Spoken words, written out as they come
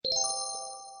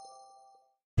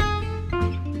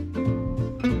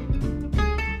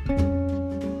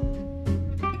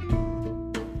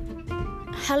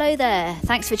Hello there.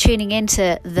 Thanks for tuning in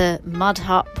to the Mud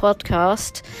Hut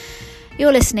podcast.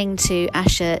 You're listening to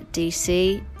Asha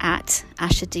DC at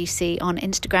Asha DC on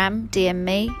Instagram. DM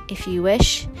me if you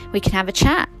wish. We can have a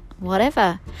chat,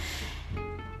 whatever.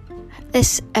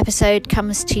 This episode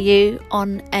comes to you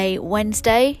on a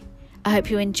Wednesday. I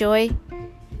hope you enjoy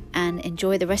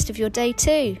the rest of your day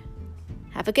too.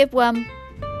 Have a good one.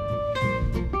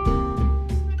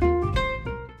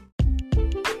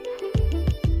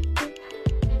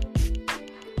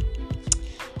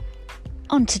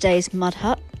 On today's Mud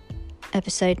Hut,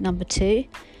 episode number 2,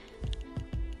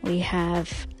 we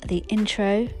have the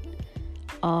intro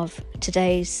of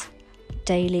today's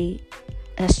daily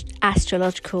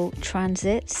astrological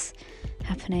transits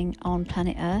happening on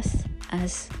planet Earth.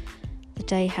 As the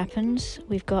day happens,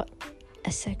 we've got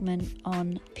a segment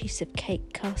on piece of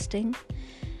cake casting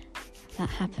that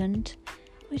happened.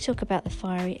 We talk about the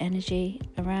fiery energy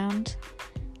around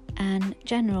and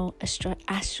general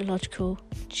astrological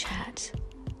chat.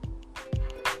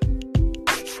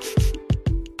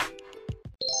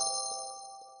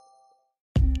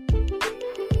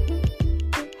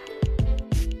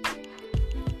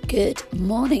 Good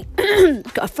morning.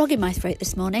 Got a frog in my throat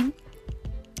this morning.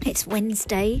 It's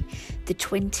Wednesday, the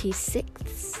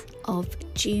 26th of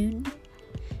June,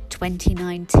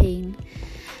 2019.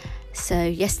 So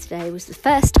yesterday was the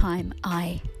first time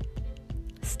I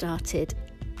started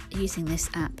using this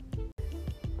app.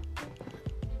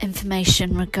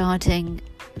 Information regarding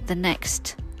the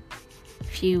next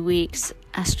few weeks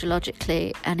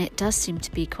astrologically, and it does seem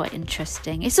to be quite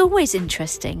interesting. It's always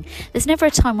interesting. There's never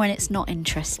a time when it's not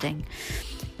interesting.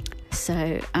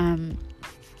 So I'm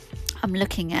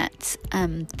looking at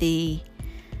the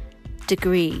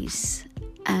degrees,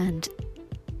 and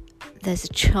there's a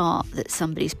chart that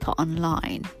somebody's put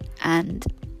online, and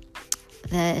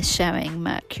they're showing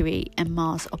Mercury and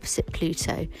Mars opposite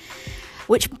Pluto,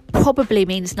 which probably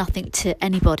means nothing to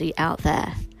anybody out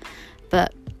there,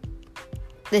 but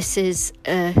this is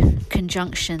a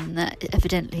conjunction that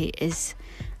evidently is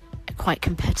quite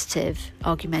competitive,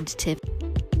 argumentative.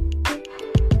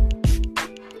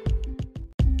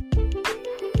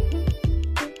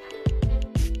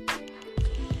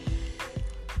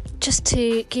 Just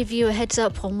to give you a heads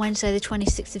up, on Wednesday the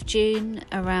 26th of June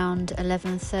around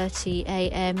 11:30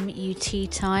 a.m. UT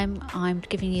time, I'm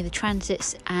giving you the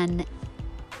transits and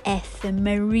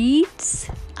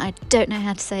ephemerides. I don't know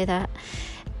how to say that.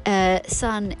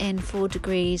 Sun in 4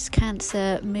 degrees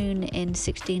Cancer, Moon in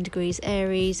 16 degrees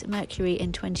Aries, Mercury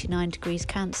in 29 degrees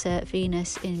Cancer,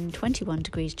 Venus in 21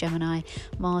 degrees Gemini,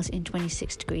 Mars in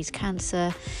 26 degrees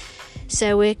Cancer.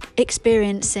 So we're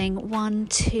experiencing 4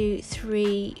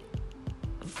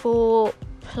 or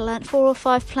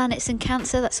 5 planets in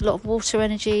Cancer. That's a lot of water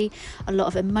energy, a lot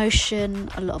of emotion,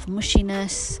 a lot of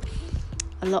mushiness,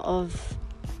 a lot of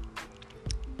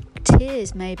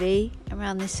tears maybe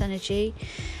around this energy.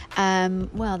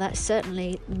 Well, that's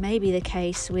certainly maybe the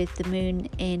case with the Moon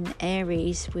in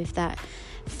Aries, with that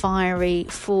fiery,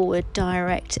 forward,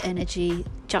 direct energy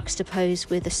juxtaposed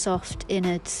with the soft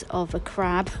innards of a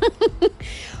crab.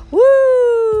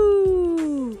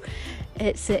 Woo!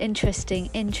 It's an interesting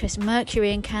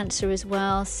Mercury in Cancer as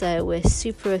well, so we're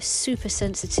super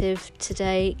sensitive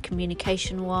today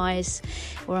communication wise.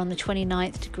 We're on the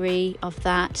 29th degree of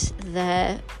that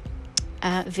there.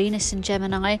 Venus in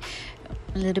Gemini,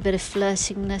 a little bit of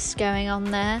flirtingness going on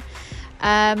there.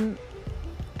 I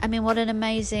mean, what an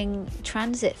amazing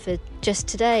transit for just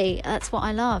today. That's what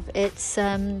I love. It's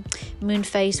moon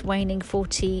phase waning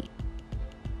 40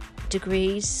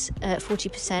 degrees,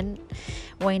 40%,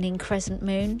 waning crescent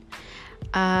moon.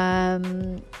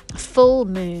 Full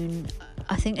moon,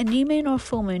 I think a new moon or a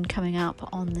full moon coming up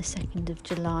on the 2nd of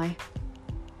July.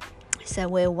 So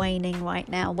we're waning right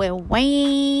now. We're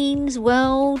Wayne's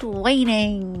World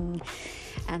waning.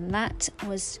 And that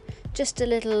was just a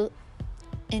little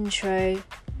intro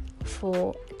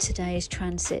for today's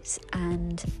transits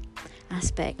and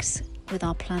aspects with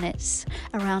our planets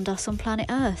around us on planet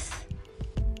Earth.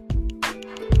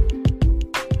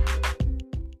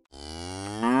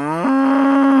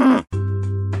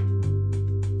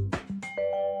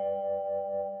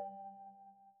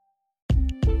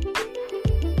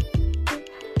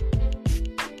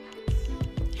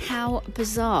 How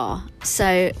bizarre.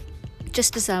 So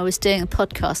just as I was doing a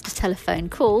podcast, a telephone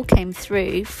call came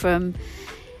through from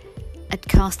a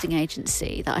casting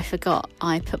agency that I forgot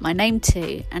I put my name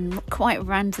to, and quite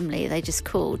randomly they just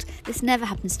called. This never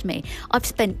happens to me. I've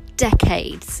spent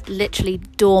decades literally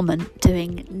dormant,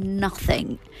 doing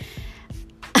nothing,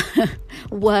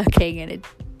 working and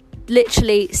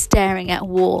literally staring at a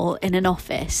wall in an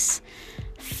office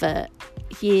for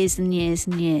years and years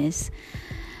and years.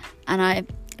 And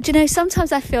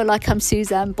sometimes I feel like I'm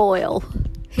Suzanne Boyle,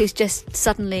 who's just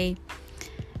suddenly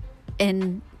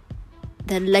in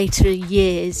the later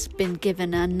years been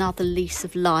given another lease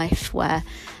of life, where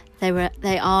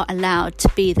they are allowed to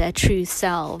be their true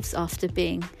selves after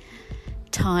being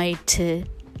tied to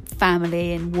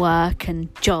family and work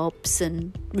and jobs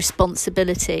and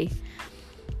responsibility.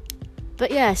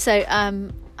 But yeah, so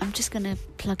I'm just going to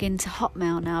plug into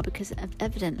Hotmail now, because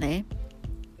evidently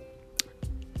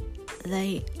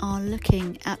they are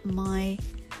looking at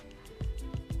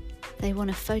they want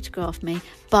to photograph me.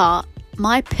 But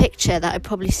my picture that I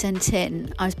probably sent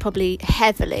in, I was probably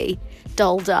heavily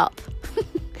dolled up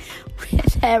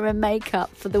with hair and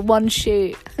makeup for the one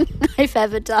shoot I've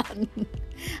ever done.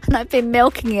 And I've been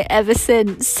milking it ever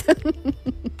since.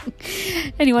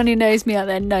 Anyone who knows me out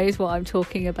there knows what I'm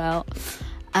talking about.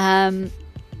 I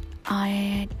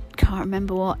can't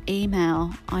remember what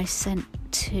email I sent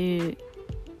to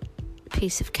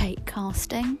Piece of Cake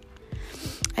Casting.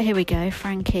 Oh, here we go,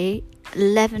 Frankie.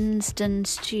 Levenston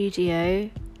Studio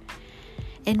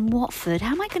in Watford.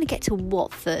 How am I going to get to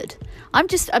Watford?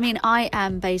 I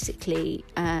am basically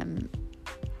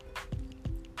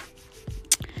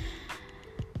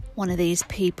one of these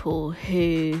people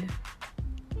who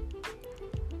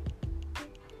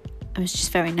I was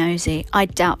just very nosy. I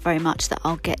doubt very much that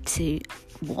I'll get to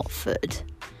Watford.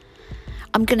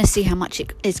 I'm going to see how much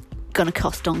it is going to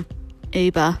cost on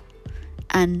Uber,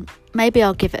 and maybe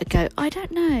I'll give it a go. I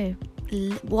don't know.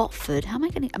 Watford. How am I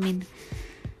going to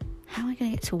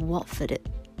get to Watford?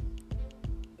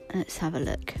 Let's have a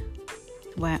look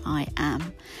where I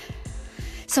am.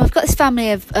 So I've got this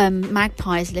family of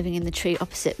magpies living in the tree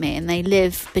opposite me, and they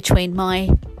live between my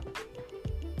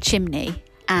chimney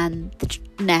and the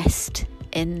nest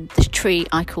in the tree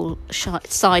I call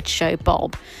Sideshow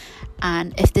Bob.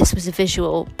 And if this was a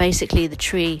visual, basically the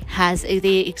tree has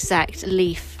the exact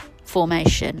leaf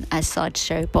formation as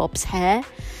Sideshow Bob's hair,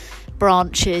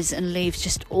 branches and leaves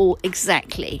just all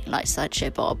exactly like Sideshow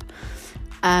Bob.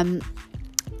 And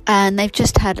they've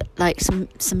just had like some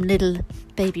little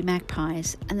baby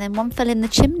magpies, and then one fell in the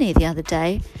chimney the other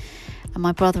day, and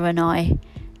my brother and I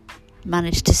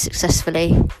managed to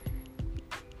successfully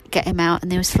get him out,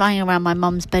 and he was flying around my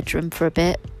mum's bedroom for a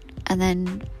bit, and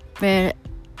then at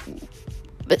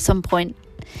some point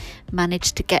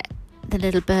managed to get the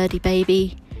little birdie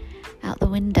baby out the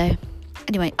window.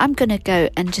 Anyway, I'm going to go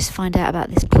and just find out about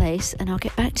this place, and I'll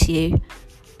get back to you.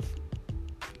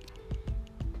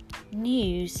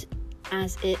 News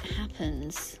as it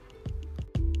happens.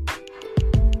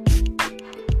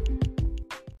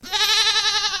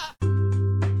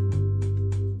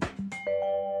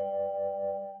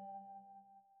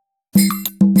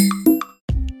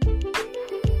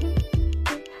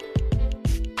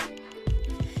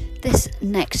 This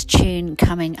next tune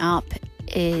coming up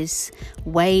is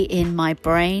Way in My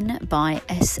Brain by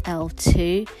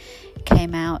SL2.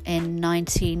 Came out in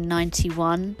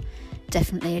 1991.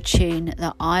 Definitely a tune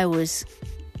that I was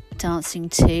dancing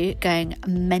to, going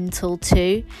mental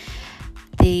to.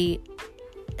 The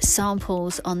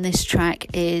samples on this track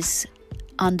is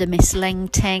Under Miss Leng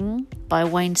Teng by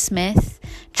Wayne Smith,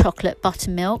 Chocolate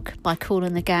Buttermilk by Kool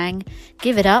and the Gang,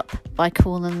 Give It Up by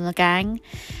Kool and the Gang,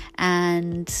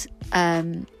 and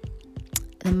the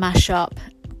mashup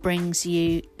brings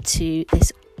you to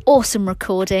this awesome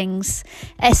recordings,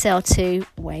 SL2,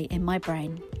 Way in My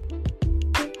Brain.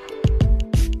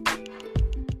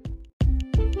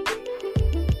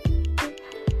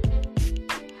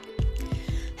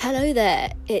 Hello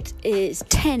there, it is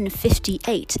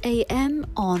 10:58 a.m.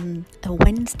 on a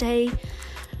Wednesday,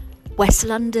 West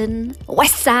London,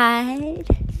 West Side,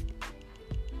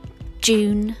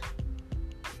 June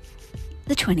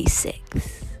the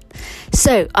 26th.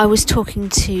 So I was talking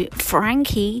to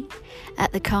Frankie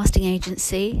at the casting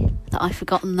agency that I'd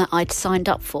forgotten that I'd signed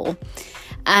up for,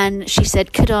 and she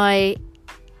said, could I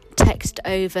text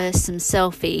over some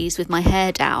selfies with my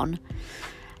hair down?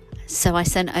 So I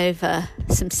sent over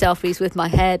some selfies with my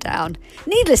hair down.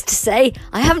 Needless to say,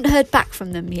 I haven't heard back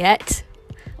from them yet,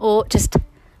 or just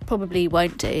probably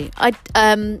won't do.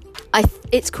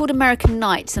 It's called American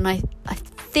Nights, and I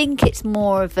think it's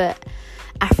more of a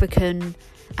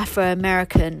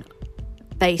Afro-American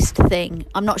based thing.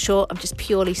 I'm not sure. I'm just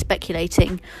purely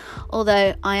speculating.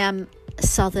 Although I am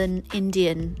Southern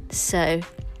Indian, so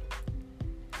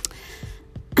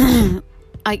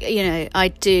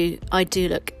I do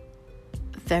look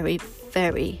very,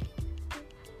 very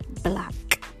black.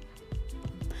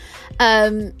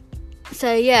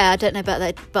 So yeah, I don't know about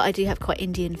that, but I do have quite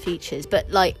Indian features, but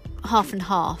like half and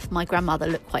half. My grandmother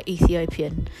looked quite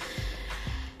Ethiopian.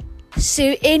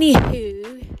 So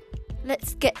anywho,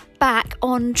 let's get back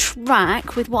on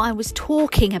track with what I was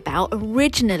talking about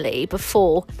originally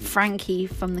before Frankie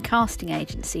from the casting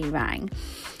agency rang.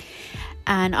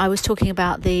 And I was talking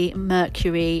about the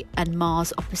Mercury and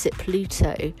Mars opposite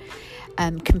Pluto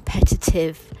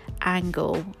competitive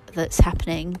angle that's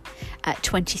happening at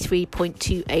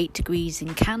 23.28 degrees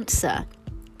in Cancer.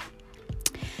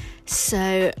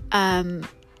 So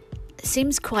it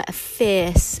seems quite a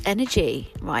fierce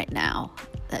energy right now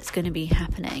that's going to be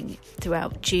happening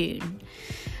throughout June.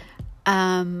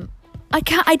 I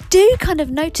do kind of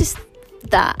notice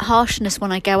that harshness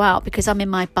when I go out, because I'm in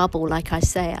my bubble. Like I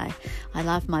say, I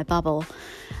love my bubble.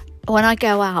 When I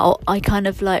go out, I kind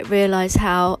of like realise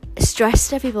how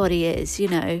stressed everybody is, you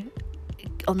know,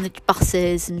 on the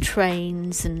buses and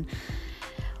trains and,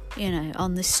 you know,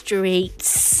 on the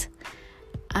streets.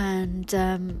 And,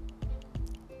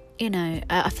 you know,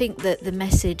 I think that the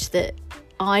message that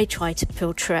I try to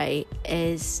portray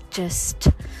is just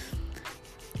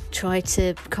try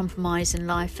to compromise in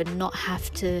life and not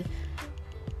have to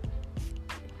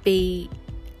be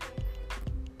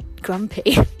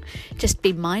grumpy. Just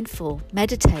be mindful,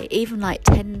 meditate, even like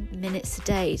 10 minutes a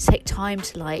day. Take time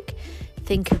to like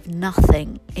think of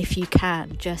nothing if you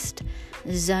can. Just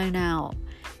zone out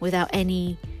without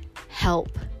any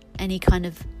help, any kind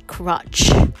of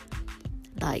crutch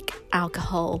like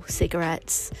alcohol,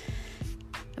 cigarettes.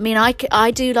 I mean,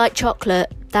 I do like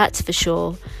chocolate, that's for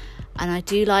sure, and I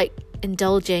do like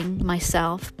indulging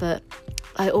myself, but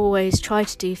I always try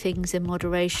to do things in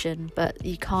moderation. But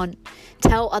you can't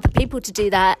tell other people to do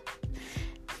that,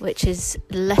 which is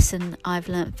a lesson I've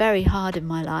learnt very hard in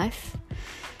my life.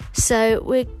 So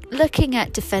we're looking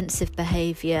at defensive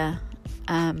behaviour,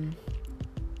 but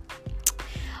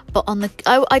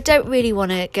I don't really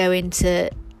want to go into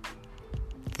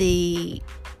the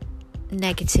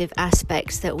negative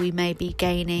aspects that we may be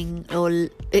gaining or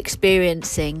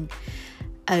experiencing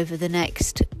over the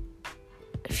next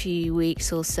few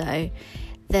weeks or so.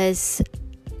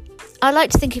 I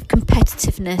like to think of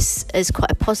competitiveness as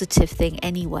quite a positive thing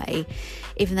anyway,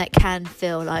 even though it can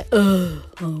feel like, oh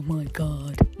my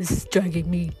God, this is dragging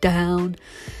me down.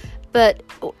 But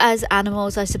as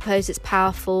animals, I suppose it's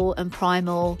powerful and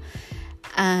primal,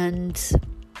 and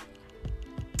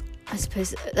I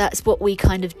suppose that's what we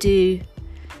kind of do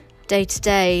day to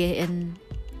day. And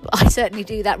I certainly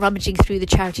do that, rummaging through the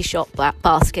charity shop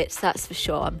baskets, that's for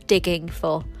sure. I'm digging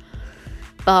for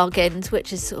bargains,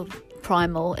 which is sort of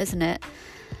primal, isn't it?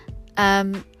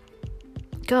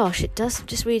 Gosh, it does. I'm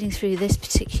just reading through this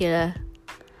particular.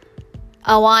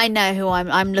 Oh, I know who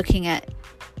I'm looking at.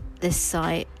 This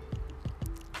site.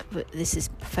 This is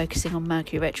focusing on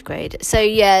Mercury retrograde. So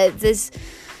yeah, there's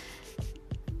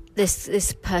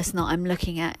this person that I'm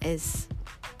looking at is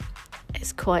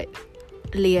quite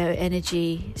Leo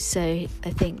energy, so I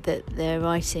think that their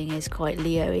writing is quite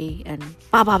Leo-y and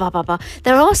blah blah blah blah blah.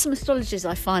 There are some astrologers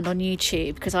I find on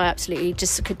YouTube, because I absolutely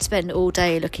just could spend all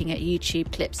day looking at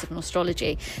YouTube clips of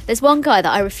astrology. There's one guy that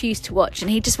I refuse to watch,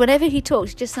 and he just, whenever he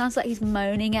talks, it just sounds like he's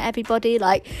moaning at everybody,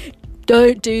 like,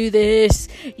 don't do this,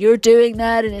 you're doing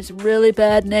that, and it's really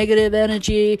bad negative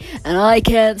energy, and I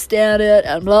can't stand it,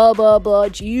 and blah blah blah,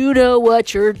 do you know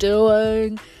what you're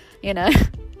doing, you know?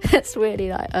 It's really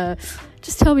like,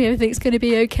 just tell me everything's going to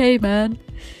be okay, man.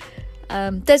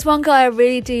 There's one guy I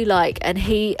really do like, and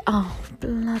oh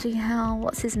bloody hell,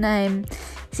 what's his name?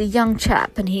 He's a young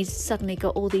chap, and he's suddenly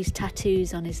got all these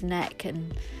tattoos on his neck,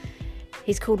 and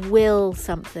he's called Will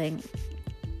something.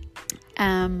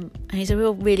 And he's a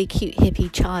really cute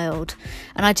hippie child,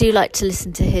 and I do like to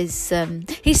listen to his.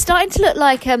 He's starting to look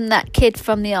like that kid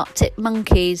from the Arctic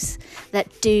Monkeys,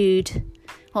 that dude.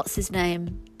 What's his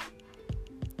name?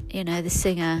 You know, the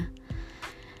singer,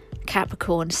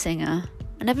 Capricorn singer.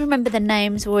 I never remember the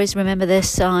names, always remember their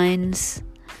signs.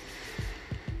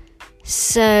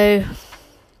 So,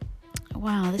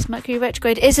 wow, this Mercury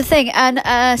retrograde is a thing.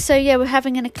 And so, yeah, we're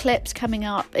having an eclipse coming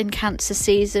up in Cancer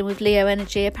season with Leo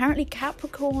energy. Apparently,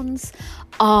 Capricorns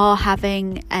are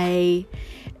having a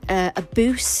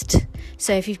boost.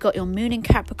 So if you've got your moon in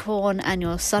Capricorn and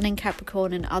your sun in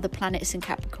Capricorn and other planets in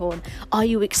Capricorn, are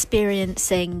you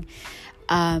experiencing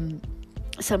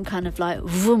some kind of like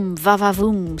vroom,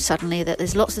 va-va-voom suddenly, that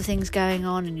there's lots of things going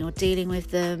on and you're dealing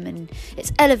with them, and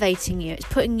it's elevating you, it's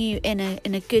putting you in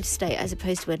a good state as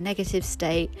opposed to a negative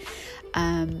state.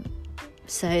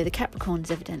 So the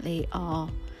Capricorns evidently are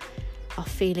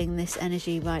feeling this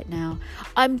energy right now.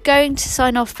 I'm going to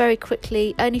sign off very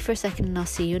quickly, only for a second, and I'll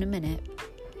see you in a minute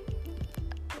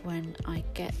when I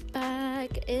get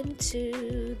back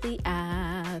into the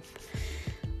app.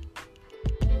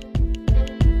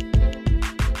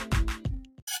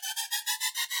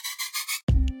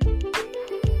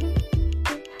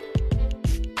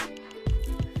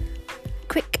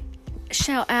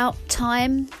 shout out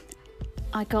time.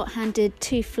 I got handed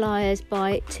 2 flyers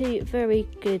by 2 very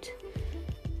good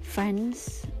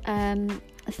friends.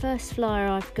 The first flyer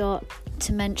I've got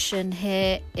to mention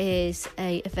here is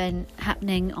a event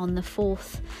happening on the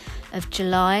 4th of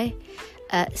July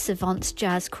at Savant's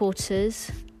Jazz Quarters.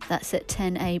 That's at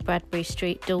 10A Bradbury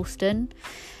Street, Dalston.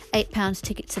 £8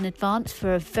 tickets in advance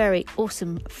for a very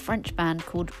awesome French band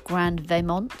called Grand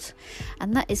Vaimont,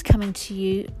 and that is coming to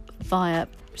you via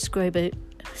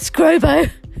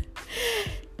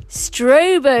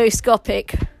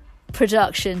Stroboscopic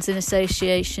Productions in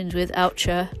association with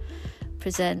Ultra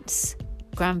presents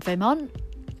Grand Vaimont,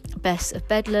 Bess of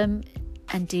Bedlam,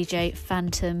 and DJ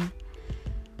Phantom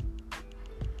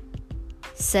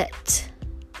set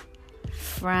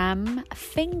Fram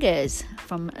Fingers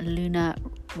from Lunar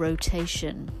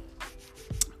Rotation,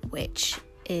 which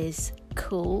is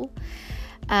cool.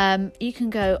 You can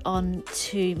go on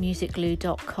to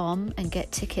musicglue.com and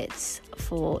get tickets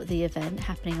for the event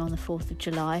happening on the 4th of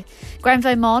July. Grand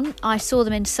Vaimont, I saw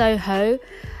them in Soho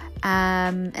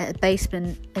at a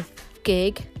basement of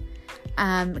gig,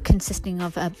 consisting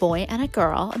of a boy and a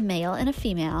girl, a male and a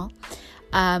female.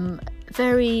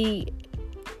 Very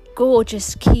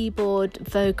gorgeous keyboard,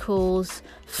 vocals,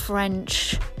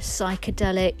 French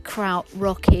psychedelic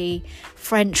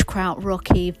French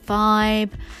krautrocky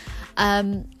vibe.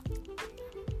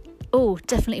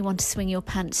 Definitely want to swing your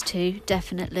pants to,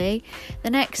 definitely. The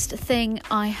next thing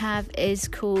I have is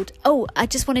called, I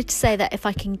just wanted to say that if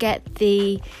I can get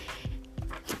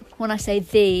when I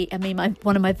say I mean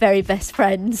one of my very best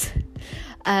friends,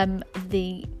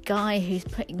 the guy who's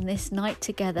putting this night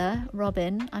together,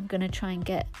 Robin, I'm going to try and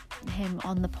get him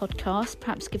on the podcast,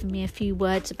 perhaps giving me a few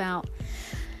words about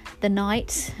the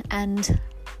night and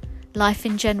life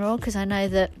in general, because I know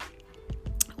that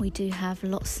we do have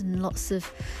lots and lots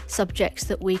of subjects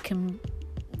that we can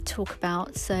talk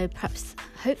about, so perhaps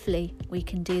hopefully we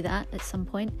can do that at some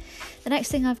point. The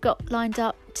next thing I've got lined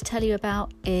up to tell you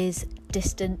about is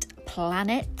Distant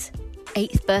Planet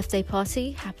 8th birthday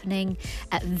party happening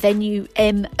at Venue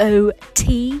MOT,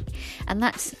 and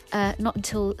that's not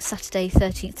until Saturday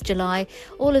 13th July.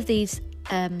 All of these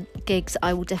gigs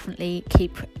I will definitely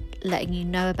keep letting you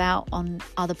know about on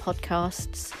other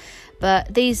podcasts,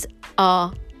 but these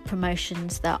are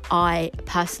promotions that I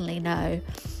personally know.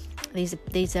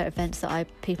 These are events that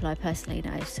people I personally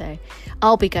know, so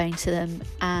I'll be going to them.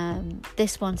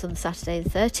 This one's on Saturday the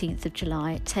 13th of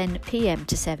July, 10 p.m.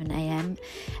 to 7 a.m.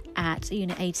 at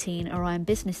Unit 18 Orion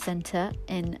Business Centre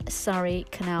in Surrey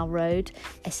Canal Road,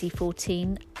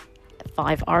 SE14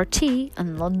 5RT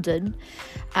in London.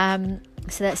 So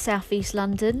that's South East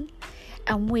London,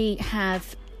 and we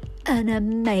have an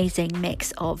amazing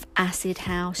mix of acid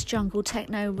house, jungle,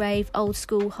 techno, rave, old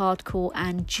school, hardcore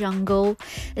and jungle.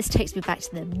 This takes me back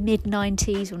to the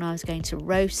mid-90s when I was going to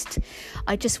roast.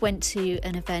 I just went to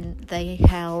an event they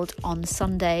held on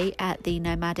Sunday at the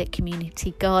Nomadic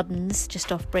Community Gardens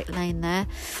just off Brick Lane there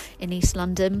in East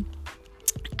London,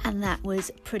 and that was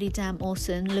pretty damn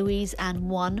awesome. Louise and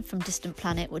One from Distant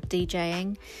Planet were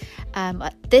DJing.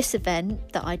 At this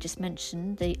event that I just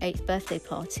mentioned, the 8th birthday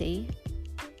party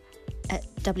at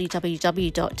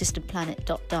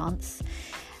www.distantplanet.dance,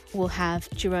 we'll have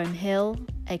Jerome Hill,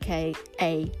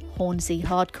 aka Hornsey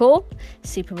Hardcore,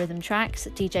 Super Rhythm Tracks,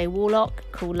 DJ Warlock,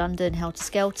 Cool London, Helter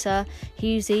Skelter,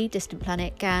 Husey, Distant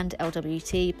Planet, Gand,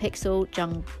 LWT, Pixel,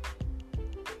 Jung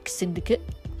Syndicate,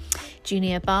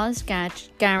 Junior Buzz,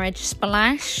 Garage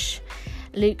Splash,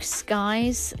 Luke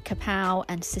Skies, Kapow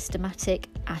and Systematic,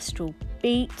 Astral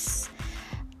Beats.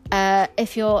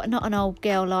 If you're not an old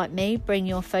girl like me, bring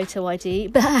your photo ID,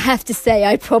 but I have to say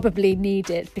I probably need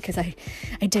it because I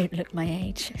don't look my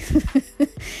age.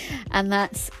 And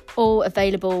that's all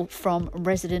available from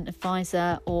Resident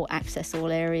Advisor or Access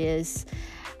All Areas,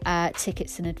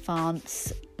 tickets in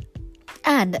advance.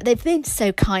 And they've been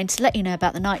so kind to let you know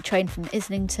about the night train from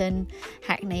Islington,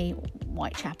 Hackney,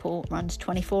 Whitechapel, runs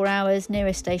 24 hours.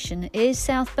 Nearest station is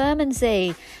South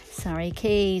Bermondsey, Surrey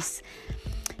Quays.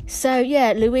 So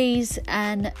yeah, Louise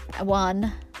and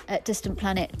One at Distant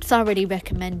Planet, thoroughly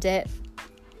recommend it.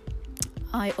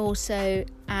 I also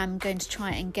am going to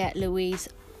try and get Louise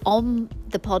on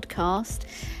the podcast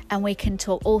and we can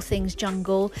talk all things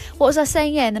jungle. What was I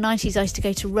saying? Yeah, in the 90s I used to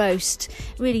go to roast,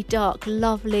 really dark,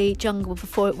 lovely jungle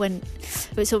before it went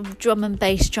sort of drum and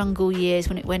bass jungle years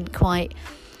when it went quite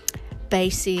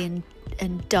bassy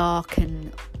and dark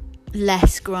and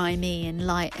less grimy and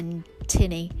light and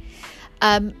tinny.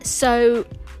 So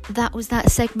that was that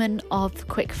segment of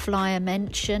Quick Flyer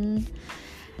Mention.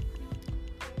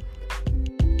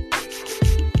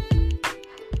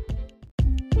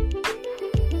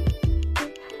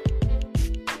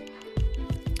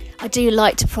 I do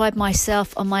like to pride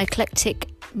myself on my eclectic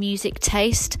music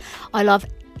taste. I love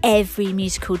every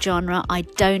musical genre. I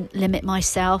don't limit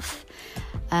myself.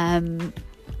 The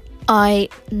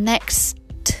next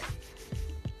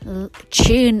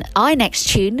tune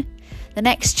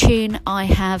I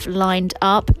have lined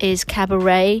up is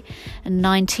Cabaret, a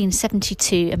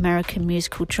 1972 American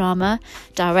musical drama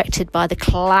directed by the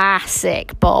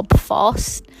classic Bob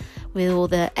Fosse, with all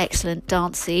the excellent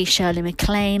dancers, Shirley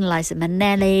MacLaine, Liza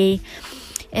Minnelli.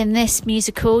 In this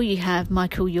musical, you have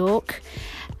Michael York,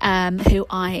 who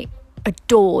I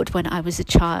adored when I was a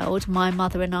child. My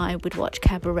mother and I would watch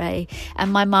Cabaret,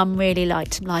 and my mum really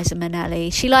liked Liza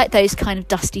Minnelli. She liked those kind of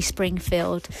Dusty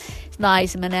Springfield,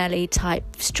 Liza Minnelli type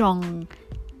strong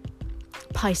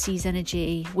Pisces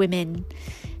energy women.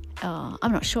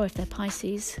 I'm not sure if they're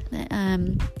Pisces.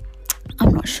 I'm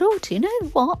not sure. Do you know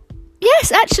what?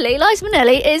 Yes, actually, Liza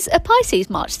Minnelli is a Pisces,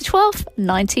 March the 12th,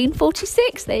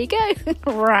 1946. There you go.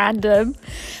 Random.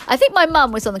 I think my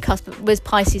mum was on the cusp, was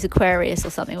Pisces Aquarius or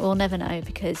something. We'll never know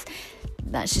because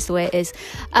that's just the way it is.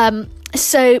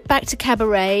 So back to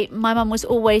Cabaret. My mum was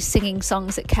always singing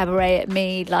songs at Cabaret at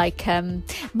me, like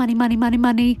money, money, money,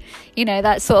 money, you know,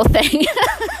 that sort of thing.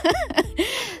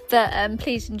 But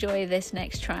please enjoy this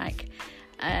next track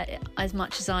as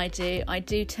much as I do. I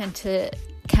do tend to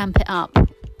camp it up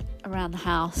around the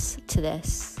house to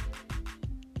this.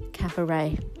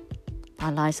 Cabaret by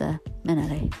Liza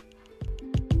Minnelli.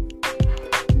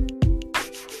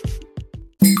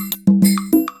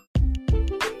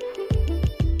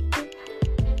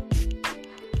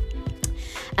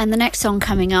 And the next song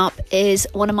coming up is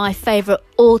one of my favourite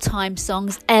all-time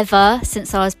songs ever,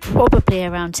 since I was probably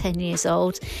around 10 years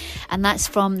old, and that's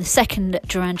from the second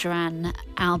Duran Duran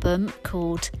album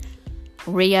called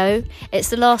Rio.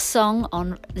 It's the last song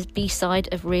on the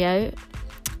B-side of Rio.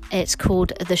 It's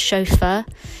called The Chauffeur,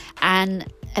 and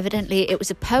evidently it was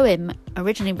a poem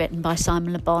originally written by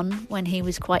Simon Le Bon when he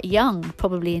was quite young,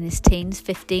 probably in his teens,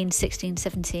 15, 16,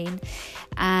 17,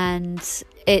 and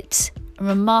it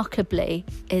remarkably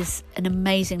is an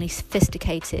amazingly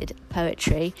sophisticated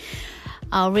poetry.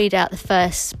 I'll read out the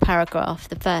first paragraph,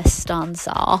 the first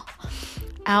stanza.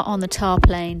 Out on the tar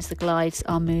plains, the glides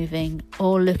are moving,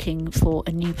 all looking for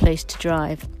a new place to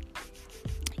drive.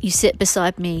 You sit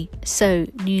beside me, so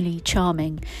newly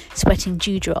charming, sweating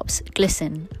dewdrops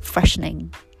glisten,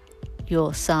 freshening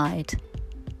your side.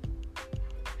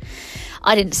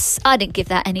 I didn't give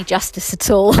that any justice at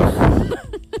all.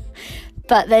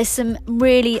 But there's some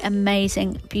really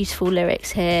amazing, beautiful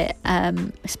lyrics here,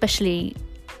 especially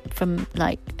from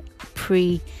like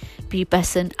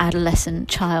pre-pubescent, adolescent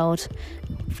child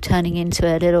turning into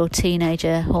a little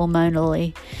teenager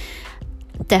hormonally.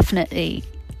 Definitely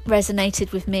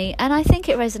resonated with me, and I think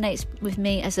it resonates with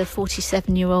me as a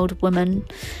 47-year-old woman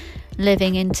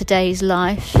living in today's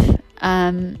life.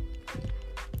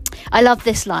 I love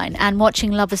this line. And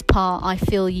watching lovers part, I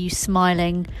feel you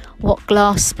smiling. What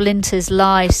glass splinters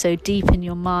lie so deep in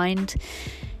your mind,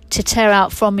 to tear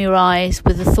out from your eyes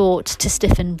with a thought to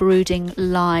stiffen brooding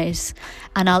lies,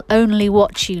 and I'll only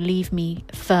watch you leave me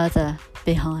further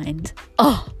behind.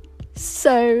 Oh,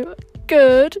 so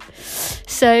good.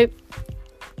 So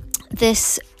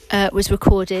this was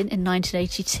recorded in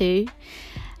 1982,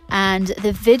 and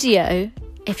the video,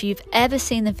 if you've ever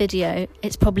seen the video,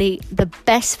 it's probably the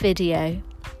best video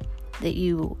that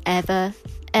you will ever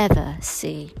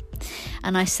see.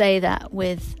 And I say that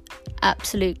with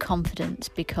absolute confidence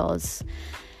because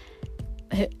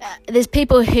there's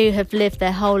people who have lived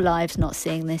their whole lives not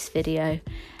seeing this video,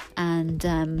 and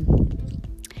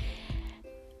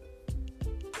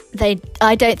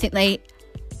I don't think they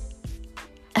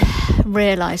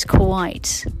realise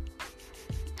quite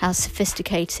how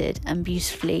sophisticated and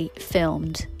beautifully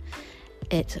filmed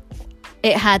it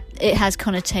has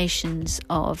connotations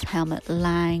of Helmut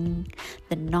Lang,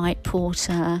 The Night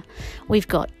Porter. We've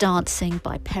got Dancing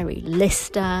by Perry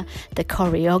Lister, the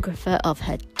choreographer of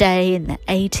her day in the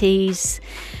 80s.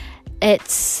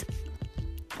 It's,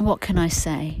 what can I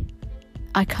say?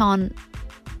 I can't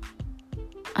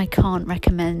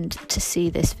recommend to see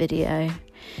this video,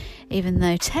 even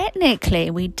though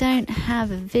technically we don't have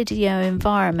a video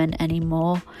environment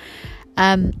anymore.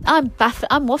 I'm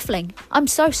waffling. I'm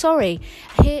so sorry.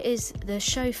 Here is The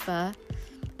Chauffeur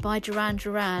by Duran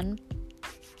Duran.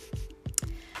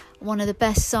 One of the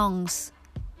best songs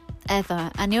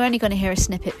ever. And you're only going to hear a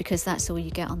snippet because that's all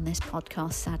you get on this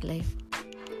podcast, sadly.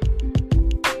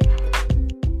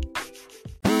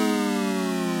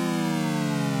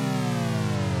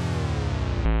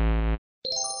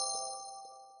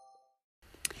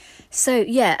 So,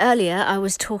 yeah, earlier I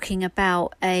was talking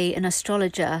about an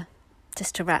astrologer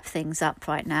just to wrap things up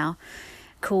right now,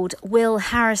 called Will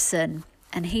Harrison,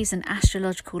 and he's an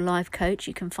astrological life coach.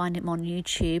 You can find him on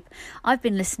YouTube. I've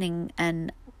been listening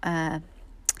and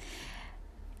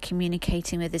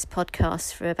communicating with his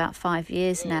podcast for about 5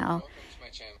 years now,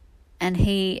 and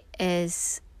he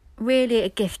is really a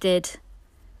gifted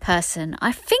person.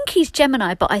 I think he's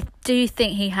Gemini, but I do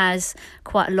think he has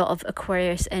quite a lot of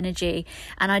Aquarius energy,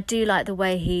 and I do like the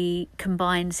way he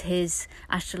combines his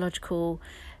astrological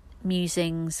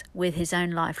musings with his own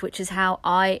life, which is how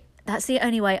that's the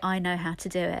only way I know how to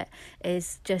do it,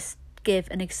 is just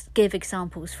give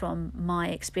examples from my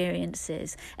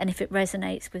experiences, and if it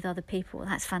resonates with other people,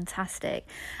 that's fantastic.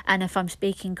 And if I'm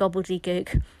speaking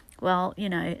gobbledygook, well,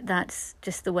 that's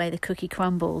just the way the cookie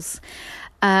crumbles.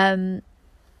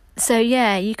 So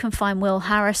yeah, you can find Will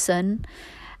Harrison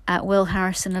at Will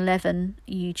Harrison 11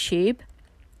 YouTube,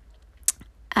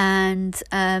 and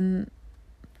I'm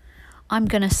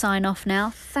going to sign off now.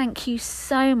 Thank you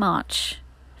so much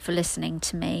for listening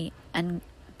to me and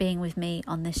being with me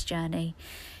on this journey.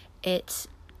 It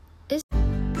is...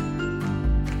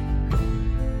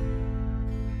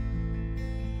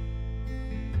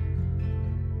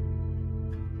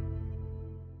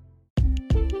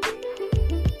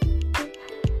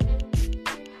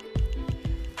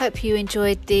 Hope you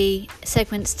enjoyed the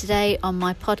segments today on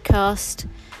my podcast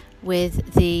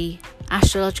with the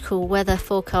astrological weather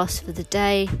forecast for the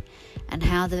day and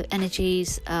how the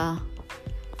energies are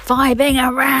vibing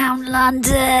around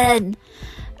London.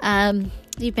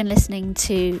 You've been listening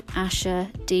to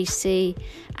Asha DC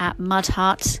at Mud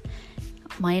Hut.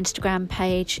 My Instagram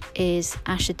page is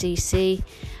Asha DC.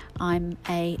 I'm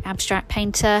a abstract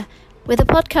painter with a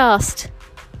podcast.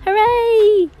 Hooray!